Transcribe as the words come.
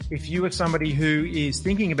if you are somebody who is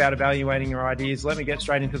thinking about evaluating your ideas, let me get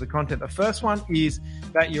straight into the content. The first one is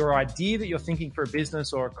that your idea that you're thinking for a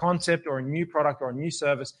business or a concept or a new product or a new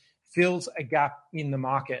service fills a gap in the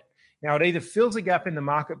market. Now, it either fills a gap in the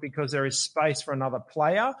market because there is space for another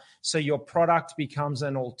player, so your product becomes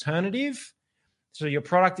an alternative. So your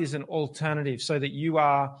product is an alternative so that you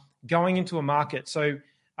are going into a market. So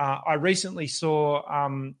I recently saw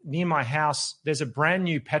near my house, there's a brand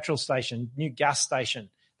new petrol station, new gas station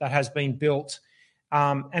that has been built.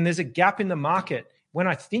 And there's a gap in the market. When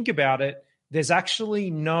I think about it, there's actually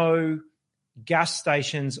no gas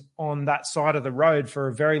stations on that side of the road for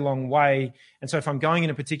a very long way. And so if I'm going in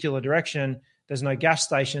a particular direction, there's no gas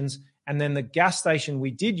stations. And then the gas station we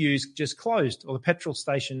did use just closed, or the petrol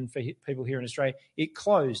station for people here in Australia, it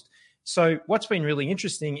closed. So what's been really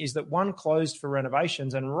interesting is that one closed for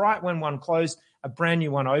renovations, and right when one closed, a brand new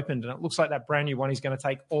one opened, and it looks like that brand new one is going to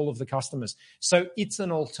take all of the customers. So it's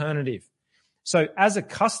an alternative. So as a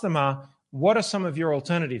customer, what are some of your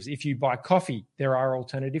alternatives? If you buy coffee, there are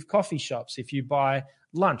alternative coffee shops. If you buy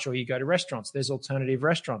lunch or you go to restaurants, there's alternative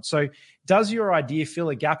restaurants. So does your idea fill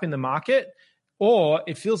a gap in the market, or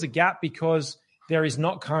it fills a gap because there is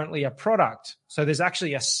not currently a product? So there's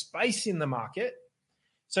actually a space in the market.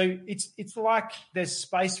 So it's like there's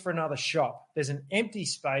space for another shop. There's an empty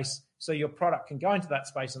space, so your product can go into that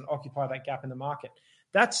space and occupy that gap in the market.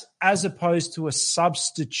 That's as opposed to a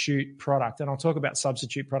substitute product. And I'll talk about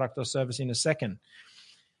substitute product or service in a second.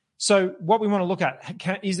 So what we want to look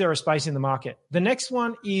at, is there a space in the market? The next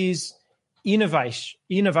one is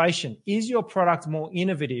innovation. Is your product more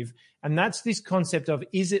innovative? And that's this concept of,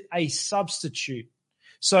 is it a substitute?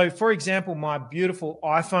 So, for example, my beautiful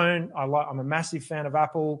iPhone, I'm a massive fan of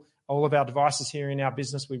Apple. All of our devices here in our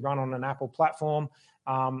business, we run on an Apple platform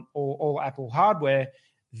or all Apple hardware.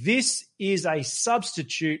 This is a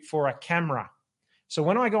substitute for a camera. So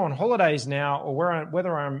when I go on holidays now, or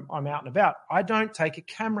whether I'm out and about, I don't take a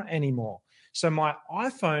camera anymore. So my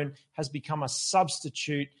iPhone has become a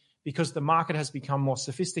substitute because the market has become more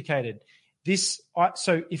sophisticated.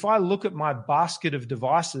 So if I look at my basket of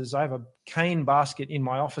devices, I have a cane basket in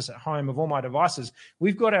my office at home of all my devices.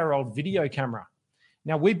 We've got our old video camera.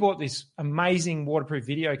 Now, we bought this amazing waterproof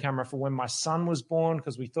video camera for when my son was born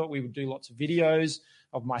because we thought we would do lots of videos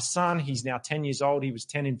of my son. He's now 10 years old. He was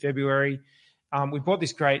 10 in February. We bought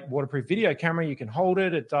this great waterproof video camera. You can hold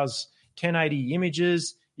it. It does 1080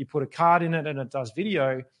 images. You put a card in it and it does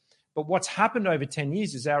video. But what's happened over 10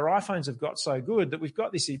 years is our iPhones have got so good that we've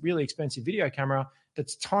got this really expensive video camera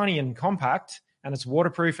that's tiny and compact, and it's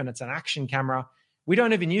waterproof and it's an action camera. We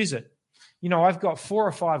don't even use it. You know, I've got 4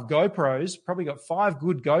 or 5 GoPros, probably got 5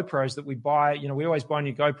 good GoPros that we buy. You know, we always buy a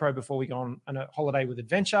new GoPro before we go on a holiday with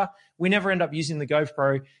adventure. We never end up using the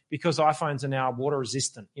GoPro because iPhones are now water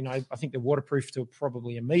resistant. You know, I think they're waterproof to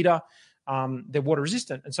probably a meter. They're water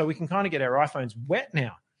resistant. And so we can kind of get our iPhones wet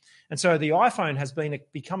now. And so the iPhone has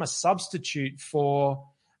become a substitute for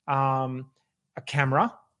a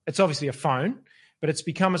camera. It's obviously a phone, but it's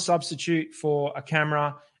become a substitute for a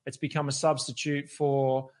camera. It's become a substitute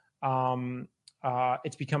for a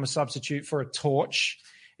torch.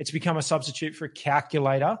 It's become a substitute for a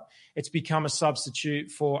calculator. It's become a substitute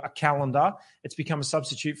for a calendar. It's become a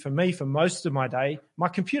substitute for me for most of my day, my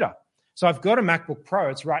computer. So I've got a MacBook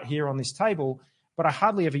Pro. It's right here on this table, but I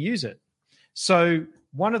hardly ever use it. So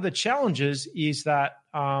one of the challenges is that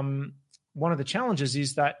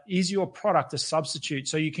is your product a substitute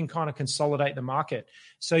so you can kind of consolidate the market?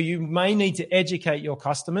 So you may need to educate your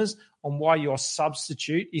customers on why your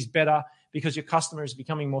substitute is better because your customer is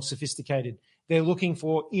becoming more sophisticated. They're looking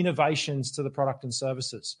for innovations to the product and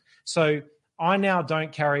services. So I now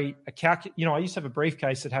don't carry I used to have a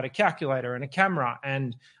briefcase that had a calculator and a camera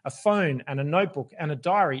and a phone and a notebook and a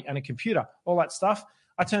diary and a computer, all that stuff.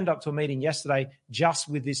 I turned up to a meeting yesterday just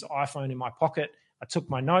with this iPhone in my pocket. I took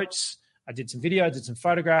my notes. I did some video, did some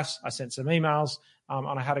photographs. I sent some emails,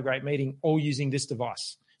 and I had a great meeting all using this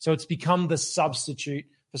device. So it's become the substitute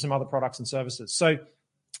for some other products and services. So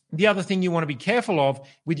the other thing you want to be careful of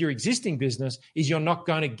with your existing business is you're not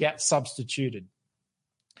going to get substituted.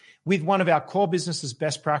 With one of our core businesses,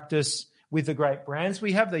 best practice, with the great brands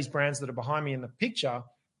we have, these brands that are behind me in the picture,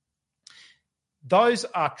 those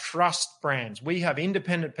are trust brands. We have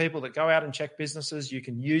independent people that go out and check businesses. You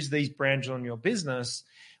can use these brands on your business.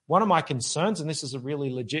 One of my concerns, and this is a really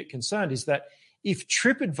legit concern, is that if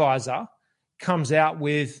TripAdvisor comes out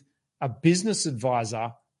with a business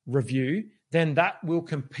advisor review, then that will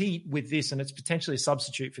compete with this, and it's potentially a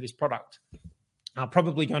substitute for this product.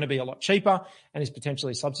 Probably going to be a lot cheaper and is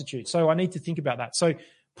potentially a substitute. So I need to think about that. So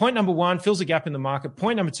point number 1, fills a gap in the market.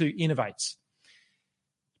 Point number 2, innovates.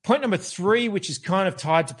 Point number 3, which is kind of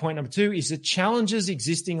tied to point number 2, is it challenges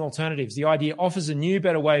existing alternatives. The idea offers a new,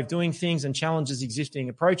 better way of doing things and challenges existing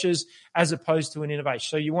approaches as opposed to an innovation.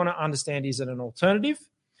 So you want to understand, is it an alternative?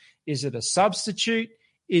 Is it a substitute?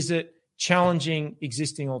 Is it challenging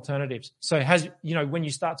existing alternatives? So when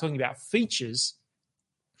you start talking about features,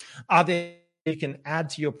 are there you can add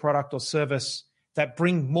to your product or service that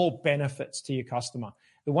bring more benefits to your customer?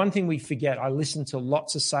 The one thing we forget, I listen to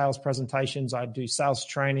lots of sales presentations, I do sales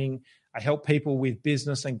training, I help people with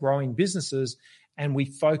business and growing businesses, and we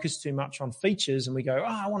focus too much on features and we go,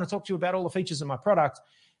 I want to talk to you about all the features of my product.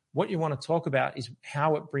 What you want to talk about is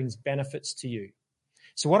how it brings benefits to you.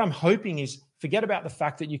 So what I'm hoping is, forget about the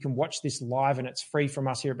fact that you can watch this live and it's free from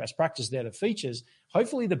us here at Best Practice. They're the features.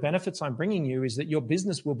 Hopefully the benefits I'm bringing you is that your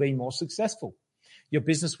business will be more successful. Your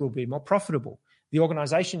business will be more profitable. The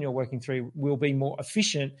organization you're working through will be more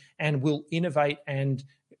efficient and will innovate and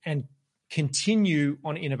continue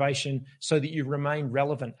on innovation so that you remain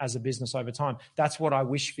relevant as a business over time. That's what I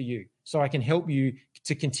wish for you. So I can help you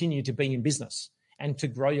to continue to be in business and to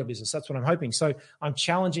grow your business. That's what I'm hoping. So I'm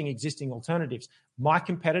challenging existing alternatives. My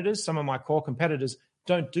competitors, some of my core competitors,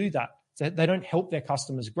 don't do that. They don't help their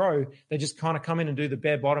customers grow. They just kind of come in and do the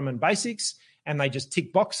bare bottom and basics, and they just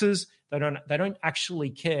tick boxes. They don't actually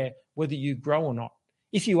care whether you grow or not.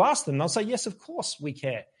 If you ask them, they'll say, yes, of course we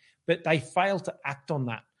care. But they fail to act on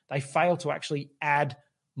that. They fail to actually add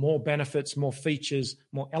more benefits, more features,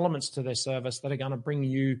 more elements to their service that are going to bring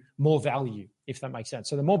you more value, if that makes sense.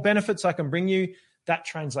 So the more benefits I can bring you, that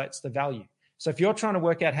translates to value. So if you're trying to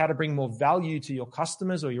work out how to bring more value to your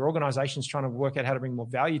customers, or your organization's trying to work out how to bring more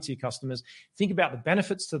value to your customers, think about the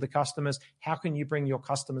benefits to the customers. How can you bring your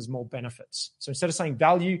customers more benefits? So instead of saying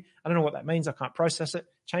value, I don't know what that means, I can't process it,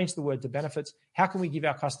 change the word to benefits. How can we give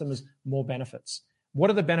our customers more benefits?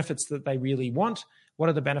 What are the benefits that they really want? What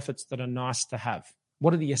are the benefits that are nice to have?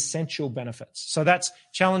 What are the essential benefits? So that's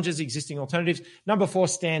challenges existing alternatives. Number 4,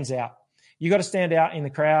 stands out. You got to stand out in the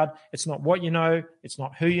crowd. It's not what you know. It's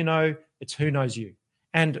not who you know. It's who knows you.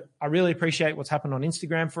 And I really appreciate what's happened on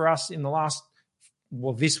Instagram for us in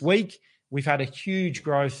this week. We've had a huge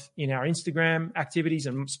growth in our Instagram activities,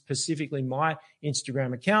 and specifically my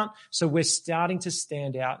Instagram account. So we're starting to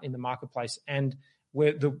stand out in the marketplace, and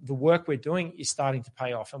the work we're doing is starting to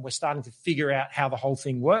pay off, and we're starting to figure out how the whole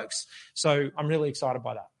thing works. So I'm really excited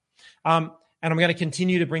by that. And I'm going to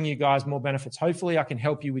continue to bring you guys more benefits. Hopefully I can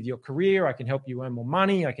help you with your career. I can help you earn more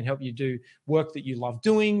money. I can help you do work that you love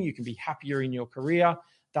doing. You can be happier in your career.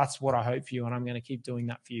 That's what I hope for you, and I'm going to keep doing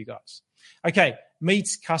that for you guys. Okay,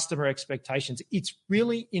 meets customer expectations. It's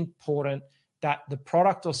really important that the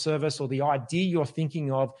product or service or the idea you're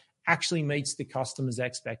thinking of actually meets the customer's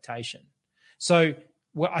expectation. So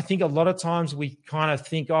I think a lot of times we kind of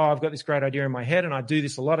think, I've got this great idea in my head, and I do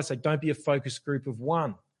this a lot. I say, don't be a focus group of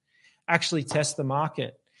one. Actually test the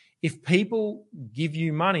market. If people give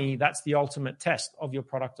you money, that's the ultimate test of your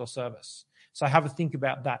product or service. So have a think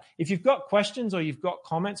about that. If you've got questions or you've got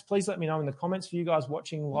comments, please let me know in the comments. For you guys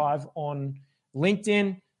watching live on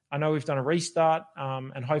LinkedIn, I know we've done a restart,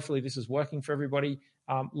 and hopefully this is working for everybody.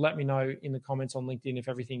 Let me know in the comments on LinkedIn if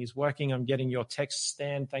everything is working. I'm getting your text,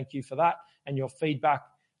 Stan. Thank you for that. And your feedback.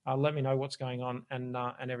 Let me know what's going on, and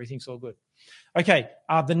everything's all good. Okay,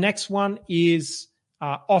 the next one is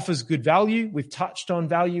offers good value. We've touched on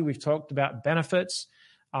value. We've talked about benefits.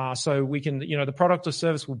 So we can, the product or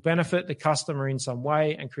service will benefit the customer in some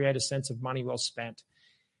way and create a sense of money well spent.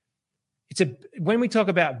 When we talk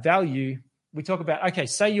about value, we talk about, okay,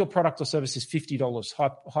 say your product or service is $50,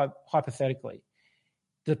 hypothetically.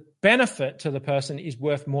 The benefit to the person is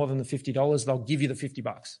worth more than the $50. They'll give you the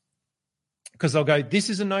 $50 because they'll go, this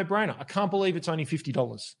is a no-brainer. I can't believe it's only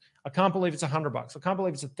 $50. I can't believe it's $100. I can't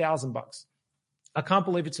believe it's $1,000. I can't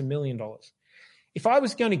believe it's $1 million. If I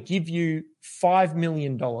was going to give you $5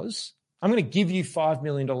 million, I'm going to give you $5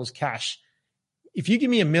 million cash. If you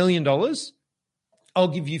give me $1 million, I'll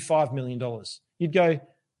give you $5 million. You'd go,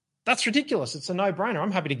 that's ridiculous. It's a no-brainer.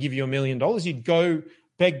 I'm happy to give you $1 million. You'd go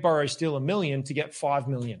beg, borrow, steal $1 million to get $5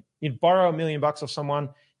 million. You'd borrow $1 million off someone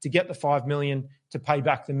to get the $5 million to pay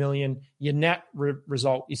back the $1 million. Your net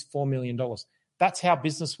result is $4 million. That's how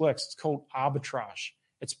business works. It's called arbitrage.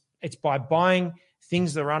 It's by buying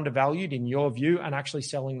things that are undervalued in your view and actually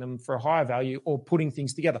selling them for a higher value, or putting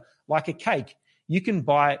things together. Like a cake, you can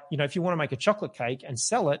buy, if you want to make a chocolate cake and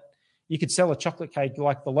sell it, you could sell a chocolate cake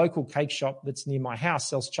like the local cake shop that's near my house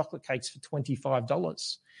sells chocolate cakes for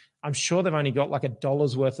 $25. I'm sure they've only got like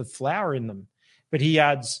 $1 worth of flour in them, but he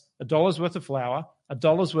adds $1 worth of flour,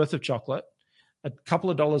 $1 worth of chocolate, a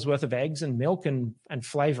couple of dollars worth of eggs and milk and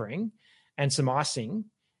flavoring and some icing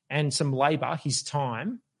and some labor, his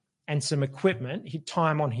time, and some equipment,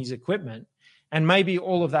 time on his equipment, and maybe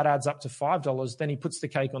all of that adds up to $5, then he puts the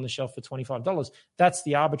cake on the shelf for $25. That's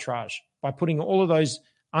the arbitrage. By putting all of those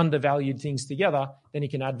undervalued things together, then he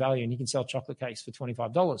can add value and he can sell chocolate cakes for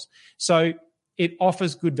 $25. So it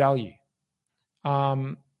offers good value.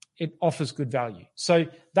 It offers good value. So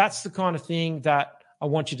that's the kind of thing that I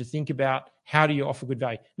want you to think about. How do you offer good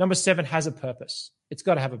value? Number 7 has a purpose. It's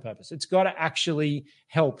got to have a purpose. It's got to actually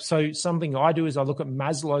help. So something I do is I look at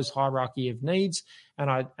Maslow's hierarchy of needs, and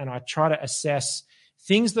I try to assess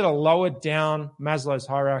things that are lower down Maslow's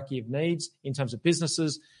hierarchy of needs in terms of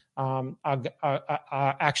businesses.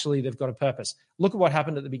 Are actually, they've got a purpose. Look at what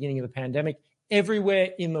happened at the beginning of the pandemic.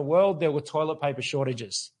 Everywhere in the world, there were toilet paper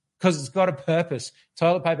shortages because it's got a purpose.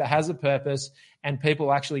 Toilet paper has a purpose, and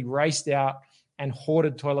people actually raced out and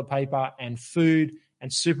hoarded toilet paper and food, and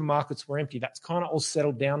supermarkets were empty. That's kind of all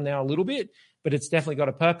settled down now a little bit, but it's definitely got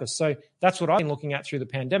a purpose. So that's what I've been looking at through the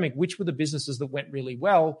pandemic. Which were the businesses that went really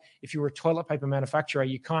well? If you were a toilet paper manufacturer,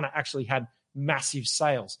 you kind of actually had massive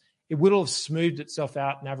sales. It would have smoothed itself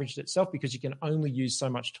out and averaged itself because you can only use so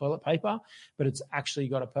much toilet paper, but it's actually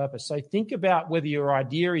got a purpose. So think about whether your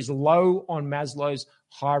idea is low on Maslow's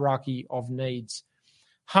hierarchy of needs.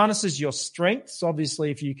 Harnesses your strengths.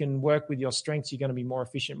 Obviously, if you can work with your strengths, you're going to be more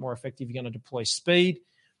efficient, more effective. You're going to deploy speed.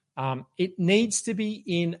 It needs to be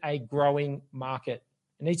in a growing market.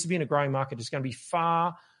 It needs to be in a growing market. It's going to be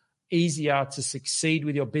far easier to succeed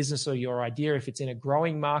with your business or your idea if it's in a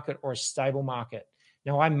growing market or a stable market.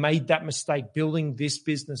 Now, I made that mistake building this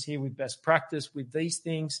business here with best practice, with these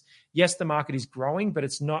things. Yes, the market is growing, but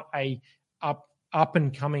it's not a up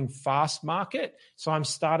and coming fast market. So I'm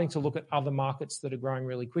starting to look at other markets that are growing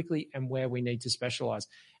really quickly and where we need to specialize.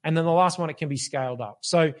 And then the last one, it can be scaled up.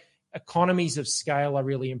 So economies of scale are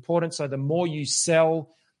really important. So the more you sell,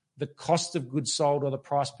 the cost of goods sold or the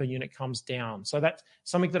price per unit comes down. So that's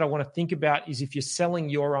something that I want to think about is if you're selling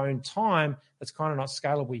your own time, that's kind of not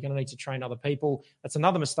scalable. You're going to need to train other people. That's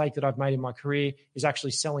another mistake that I've made in my career is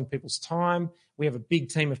actually selling people's time. We have a big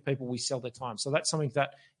team of people, we sell their time. So that's something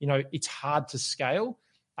that, it's hard to scale.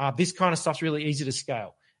 This kind of stuff's really easy to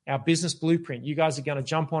scale. Our business blueprint, you guys are going to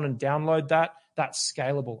jump on and download that. That's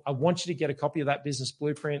scalable. I want you to get a copy of that business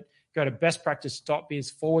blueprint. Go to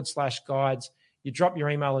bestpractice.biz/guides. You drop your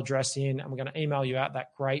email address in, and we're going to email you out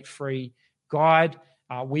that great free guide.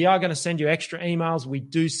 We are going to send you extra emails. We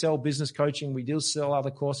do sell business coaching. We do sell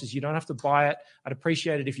other courses. You don't have to buy it. I'd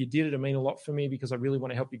appreciate it if you did. It'd mean a lot for me because I really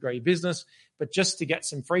want to help you grow your business. But just to get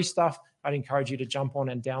some free stuff, I'd encourage you to jump on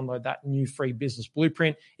and download that new free business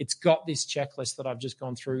blueprint. It's got this checklist that I've just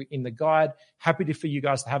gone through in the guide. Happy for you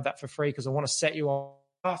guys to have that for free because I want to set you on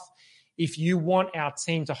a path. If you want our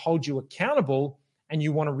team to hold you accountable, and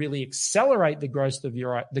you want to really accelerate the growth of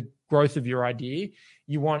your idea,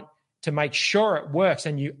 you want to make sure it works,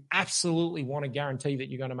 and you absolutely want to guarantee that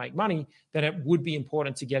you're going to make money, then it would be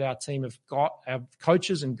important to get our team of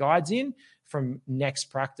coaches and guides in from Next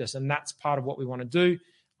Practice. And that's part of what we want to do.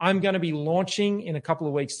 I'm going to be launching in a couple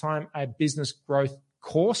of weeks' time a business growth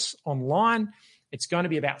course online. It's going to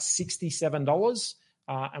be about $67.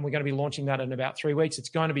 And we're going to be launching that in about 3 weeks. It's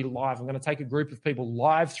going to be live. I'm going to take a group of people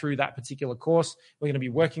live through that particular course. We're going to be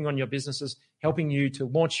working on your businesses, helping you to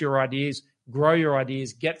launch your ideas, grow your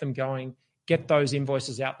ideas, get them going, get those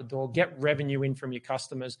invoices out the door, get revenue in from your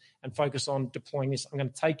customers, and focus on deploying this. I'm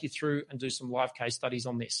going to take you through and do some live case studies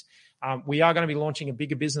on this. We are going to be launching a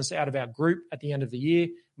bigger business out of our group at the end of the year,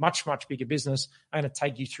 much, much bigger business. I'm going to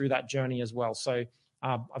take you through that journey as well. So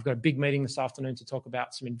I've got a big meeting this afternoon to talk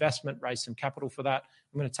about some investment, raise some capital for that.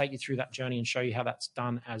 I'm going to take you through that journey and show you how that's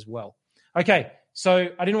done as well. Okay, so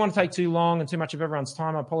I didn't want to take too long and too much of everyone's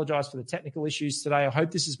time. I apologize for the technical issues today. I hope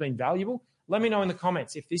this has been valuable. Let me know in the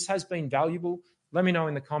comments. If this has been valuable, let me know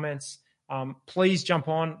in the comments. Please jump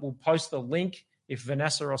on. We'll post the link. If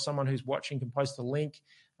Vanessa or someone who's watching can post the link.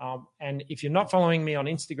 And if you're not following me on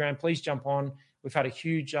Instagram, please jump on. We've had a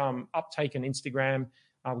huge uptake in Instagram.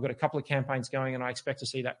 We've got a couple of campaigns going, and I expect to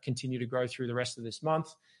see that continue to grow through the rest of this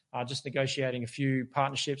month. Just negotiating a few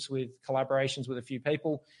partnerships with collaborations with a few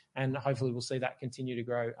people, and hopefully we'll see that continue to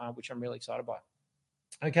grow, which I'm really excited by.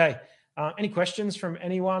 Okay, any questions from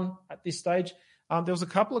anyone at this stage? There was a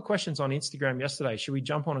couple of questions on Instagram yesterday. Should we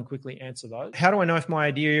jump on and quickly answer those? How do I know if my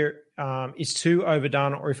idea is too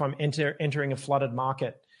overdone or if I'm entering a flooded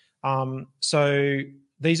market? So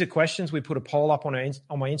these are questions. We put a poll up on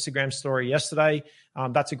my Instagram story yesterday.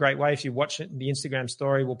 That's a great way. If you watch the Instagram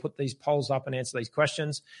story, we'll put these polls up and answer these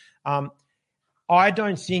questions. I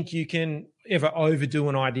don't think you can ever overdo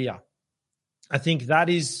an idea. I think that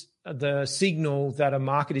is the signal that a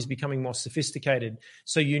market is becoming more sophisticated.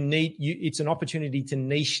 So it's an opportunity to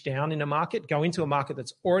niche down in a market, go into a market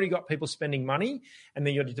that's already got people spending money, and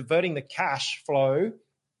then you're diverting the cash flow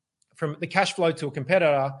from the cash flow to a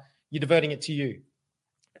competitor, you're diverting it to you.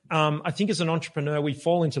 I think as an entrepreneur, we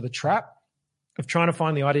fall into the trap of trying to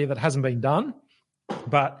find the idea that hasn't been done.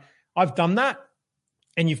 But I've done that,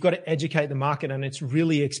 and you've got to educate the market, and it's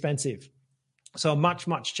really expensive. So a much,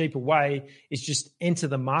 much cheaper way is just enter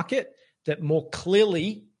the market that more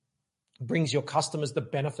clearly brings your customers the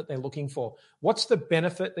benefit they're looking for. What's the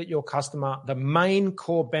benefit that the main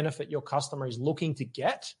core benefit your customer is looking to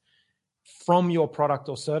get from your product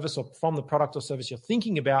or service, or from the product or service you're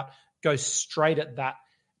thinking about? Go straight at that.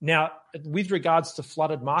 Now, with regards to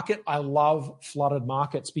flooded market, I love flooded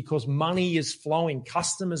markets because money is flowing.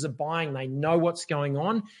 Customers are buying. They know what's going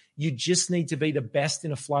on. You just need to be the best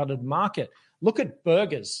in a flooded market. Look at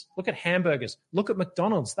burgers. Look at hamburgers. Look at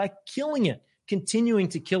McDonald's. They're killing it, continuing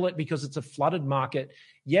to kill it because it's a flooded market.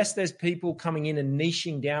 Yes, there's people coming in and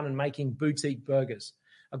niching down and making boutique burgers.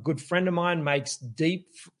 A good friend of mine makes deep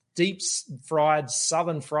fried,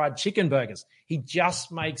 southern fried chicken burgers. He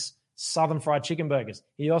just makes southern fried chicken burgers.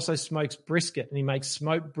 He also smokes brisket, and he makes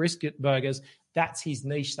smoked brisket burgers. That's his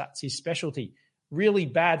niche. That's his specialty. Really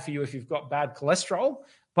bad for you if you've got bad cholesterol,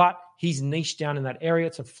 but he's niched down in that area.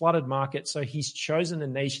 It's a flooded market, so he's chosen a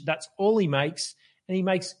niche. That's all he makes, and he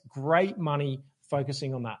makes great money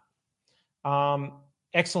focusing on that.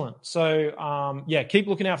 Excellent. So, keep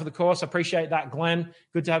looking out for the course. I appreciate that, Glenn.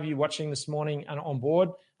 Good to have you watching this morning and on board.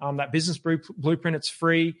 That business blueprint, it's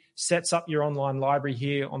free, sets up your online library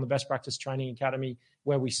here on the Best Practice Training Academy,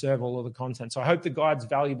 where we serve all of the content. So I hope the guide's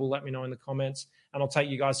valuable. Let me know in the comments, and I'll take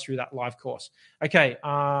you guys through that live course. Okay,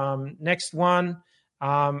 next one.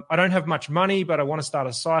 I don't have much money, but I want to start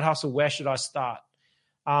a side hustle. Where should I start?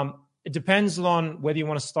 It depends on whether you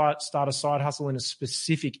want to start a side hustle in a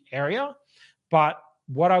specific area, but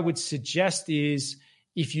what I would suggest is,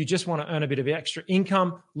 if you just want to earn a bit of extra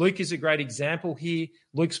income, Luke is a great example here.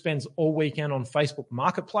 Luke spends all weekend on Facebook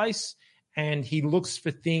Marketplace, and he looks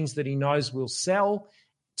for things that he knows will sell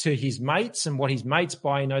to his mates, and what his mates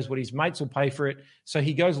buy, he knows what his mates will pay for it. So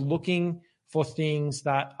he goes looking for things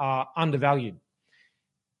that are undervalued.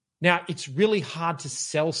 Now, it's really hard to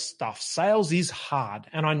sell stuff. Sales is hard,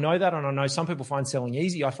 and I know that, and I know some people find selling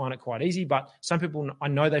easy. I find it quite easy, but some people, I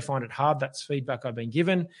know they find it hard. That's feedback I've been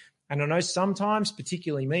given. And I know sometimes,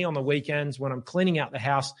 particularly me on the weekends when I'm cleaning out the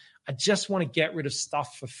house, I just want to get rid of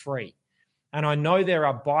stuff for free. And I know there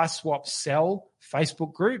are buy, swap, sell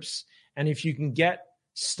Facebook groups. And if you can get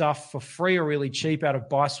stuff for free or really cheap out of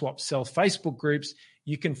buy, swap, sell Facebook groups,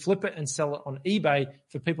 you can flip it and sell it on eBay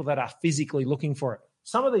for people that are physically looking for it.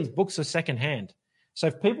 Some of these books are secondhand. So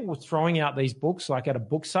if people were throwing out these books, like at a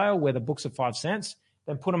book sale where the books are 5 cents,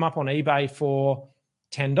 then put them up on eBay for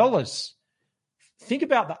 $10. Think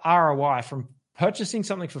about the ROI from purchasing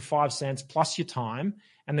something for 5 cents plus your time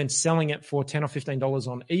and then selling it for $10 or $15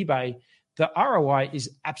 on eBay. The ROI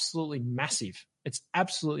is absolutely massive. It's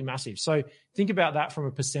absolutely massive. So think about that from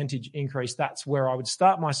a percentage increase. That's where I would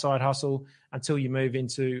start my side hustle until you move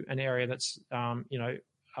into an area that's,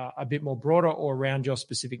 a bit more broader or around your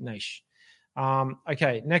specific niche.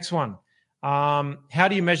 Okay, next one. How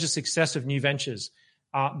do you measure success of new ventures?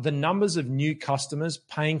 The numbers of new customers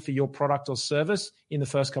paying for your product or service in the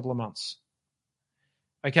first couple of months.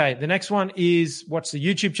 Okay, the next one is, watch the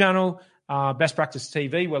YouTube channel, Best Practice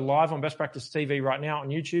TV. We're live on Best Practice TV right now on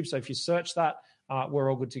YouTube. So if you search that, we're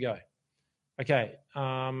all good to go. Okay,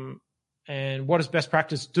 and what does Best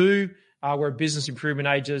Practice do? We're a business improvement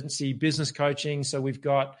agency, business coaching. So we've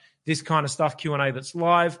got this kind of stuff, Q&A that's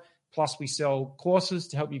live. Plus we sell courses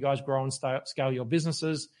to help you guys grow and scale your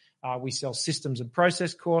businesses. We sell systems and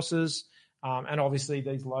process courses, and obviously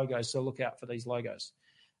these logos. So look out for these logos.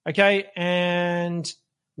 Okay, and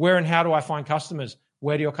where and how do I find customers?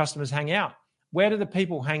 Where do your customers hang out? Where do the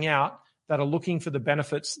people hang out that are looking for the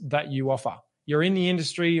benefits that you offer? You're in the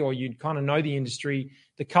industry, or you kind of know the industry.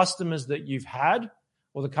 The customers that you've had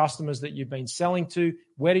or the customers that you've been selling to,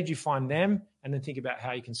 where did you find them? And then think about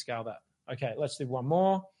how you can scale that. Okay, let's do one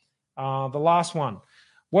more. The last one.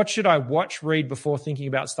 What should I watch, read before thinking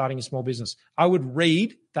about starting a small business? I would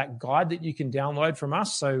read that guide that you can download from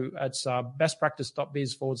us. So it's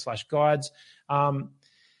bestpractice.biz/guides.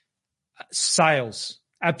 Sales,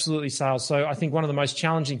 absolutely sales. So I think one of the most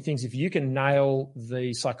challenging things, if you can nail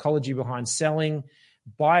the psychology behind selling,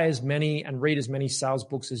 buy as many and read as many sales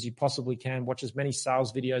books as you possibly can, watch as many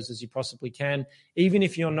sales videos as you possibly can. Even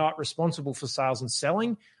if you're not responsible for sales and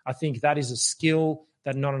selling, I think that is a skill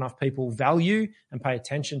that not enough people value and pay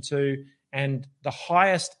attention to. And the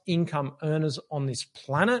highest income earners on this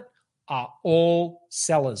planet are all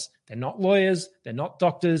sellers. They're not lawyers. They're not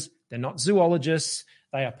doctors. They're not zoologists.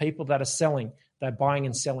 They are people that are selling. They're buying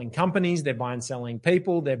and selling companies. They're buying and selling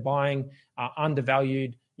people. They're buying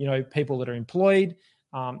undervalued, people that are employed,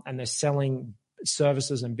 and they're selling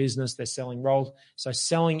services and business. They're selling roles. So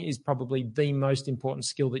selling is probably the most important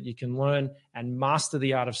skill that you can learn, and master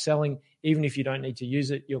the art of selling. Even if you don't need to use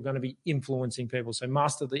it, you're going to be influencing people. So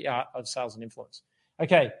master the art of sales and influence.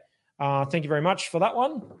 Okay. Thank you very much for that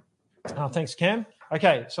one. Thanks, Cam.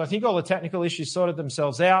 Okay. So I think all the technical issues sorted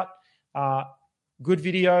themselves out. Good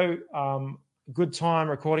video. Good time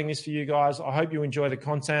recording this for you guys. I hope you enjoy the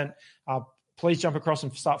content. Please jump across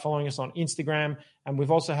and start following us on Instagram. And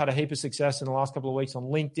we've also had a heap of success in the last couple of weeks on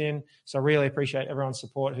LinkedIn. So I really appreciate everyone's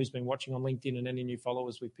support who's been watching on LinkedIn and any new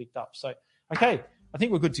followers we've picked up. So, okay, I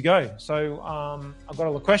think we're good to go. So I've got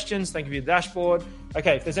all the questions. Thank you for your dashboard.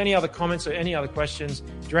 Okay, if there's any other comments or any other questions,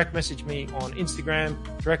 direct message me on Instagram,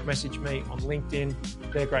 direct message me on LinkedIn.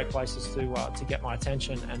 They're great places to get my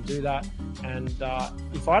attention and do that. And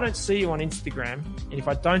if I don't see you on Instagram, and if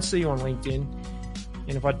I don't see you on LinkedIn,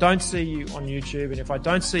 and if I don't see you on YouTube, and if I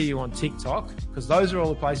don't see you on TikTok, because those are all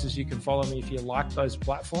the places you can follow me if you like those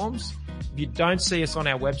platforms. If you don't see us on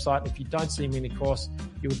our website, if you don't see me in the course,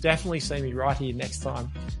 you will definitely see me right here next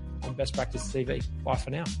time on Best Practice TV. Bye for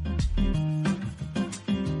now.